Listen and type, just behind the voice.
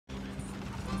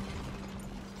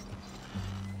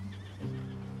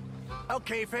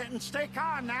Okay, Fenton, stay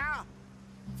calm now.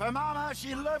 For Mama,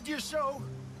 she loved you so.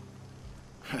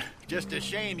 Just a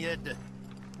shame you had to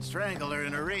strangle her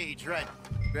in a rage, right?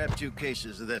 Grab 2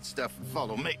 cases of that stuff and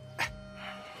follow me.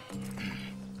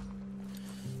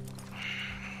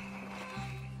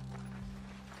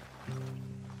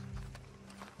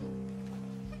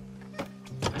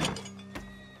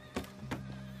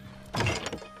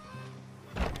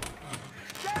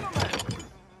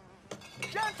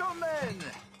 Gentlemen!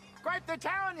 Quite the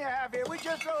town you have here. We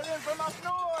just rode in from up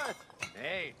north.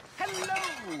 Hey.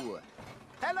 Hello.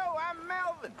 Hello, I'm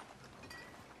Melvin.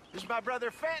 This is my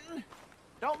brother Fenton.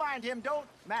 Don't mind him. Don't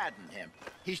madden him.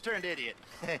 He's turned idiot.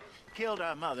 Killed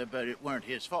our mother, but it weren't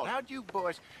his fault. How'd you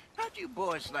boys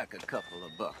like a couple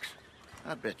of bucks?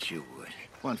 I bet you would.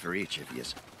 One for each of you.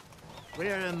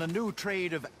 We're in the new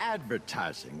trade of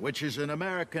advertising, which is an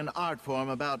American art form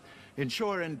about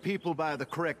ensuring people buy the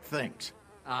correct things.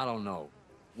 I don't know.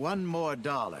 $1 more.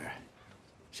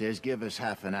 Says give us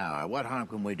half an hour. What harm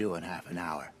can we do in half an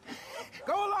hour?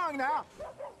 Go along now.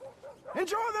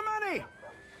 Enjoy the money.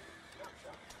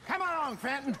 Come along,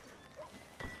 Fenton.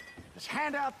 Let's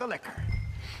hand out the liquor.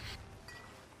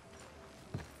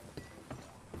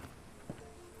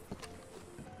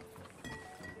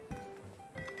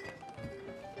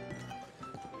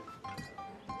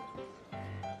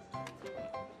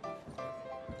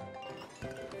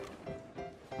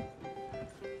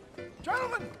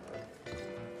 Gentlemen!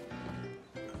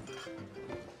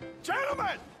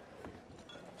 Gentlemen!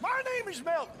 My name is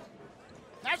Milton.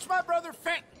 That's my brother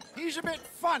Fenton. He's a bit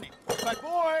funny, but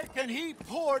boy, can he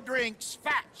pour drinks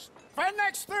fast. For the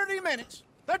next 30 minutes,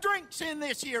 the drinks in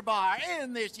this here bar,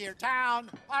 in this here town,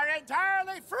 are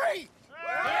entirely free.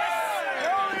 Yes!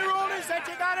 The only rule is that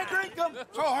you gotta drink them.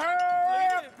 So hurry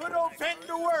up, put old Fenton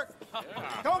to work.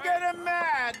 Don't get him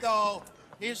mad, though.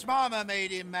 His mama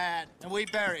made him mad, and we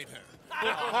buried her.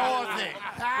 Poor thing.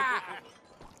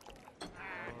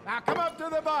 Now come up to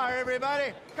the bar,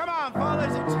 everybody. Come on,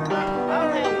 fellas, it's your night.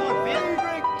 I'll have one, Ben.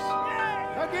 Drinks.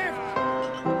 A gift.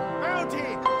 Bounty.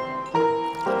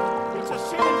 It's a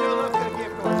sin to look a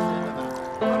gift horse in the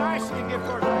mouth. When I see a gift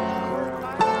horse, I work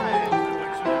my eyes.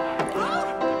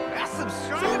 That's some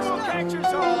strong We'll catch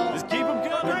us all. Just keep them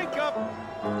coming. Drink up.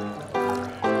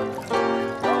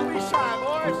 Don't be shy,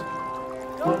 boys.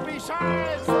 Don't be shy.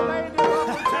 It's the lady of the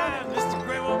time. Mr.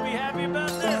 Gray won't be happy about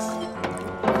this.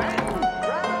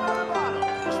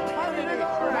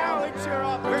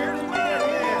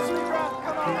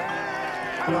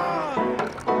 Come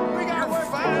on! We got work to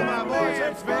do, my boys.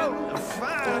 Let's go. A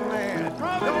fine man.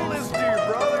 Don't listen to your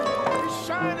brother. He's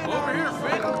shining Over here,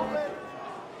 Fenton.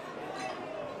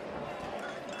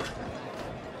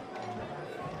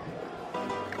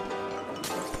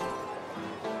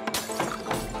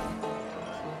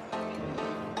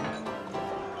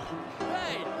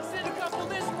 Hey, send a couple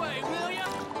this way, will ya?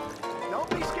 Don't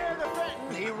be scared of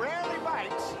Fenton. He rarely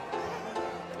bites.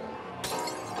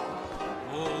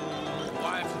 Oh,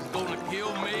 wife is gonna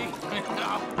kill me.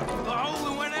 Oh,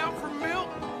 we went out for milk.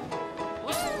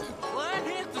 Well, that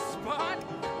hit the spot.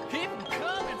 Keep 'em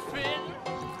coming, Fenton.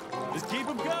 Just keep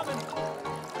them coming.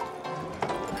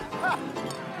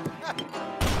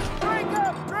 Drink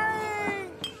up,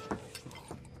 drink!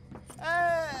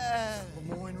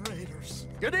 Lemoyne Raiders.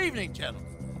 Good evening, gentlemen.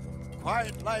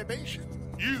 Quiet libation.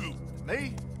 You!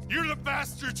 Me? You're the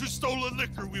bastards who stole the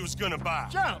liquor we was gonna buy.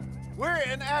 Gentlemen, we're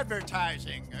in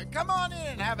advertising. Come on in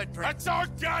and have a drink. That's our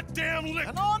goddamn liquor!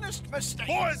 An honest mistake.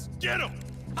 Boys, get him!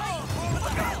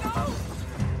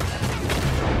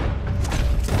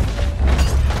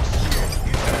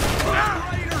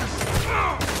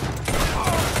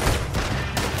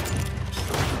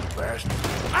 Bastard.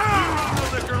 No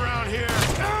liquor around here!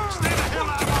 Stay the hell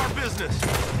out of our business!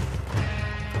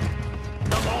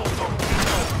 Come on, folks.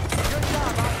 Good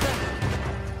job, Bartender.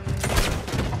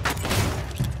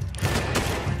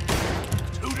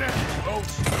 Two down,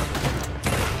 folks.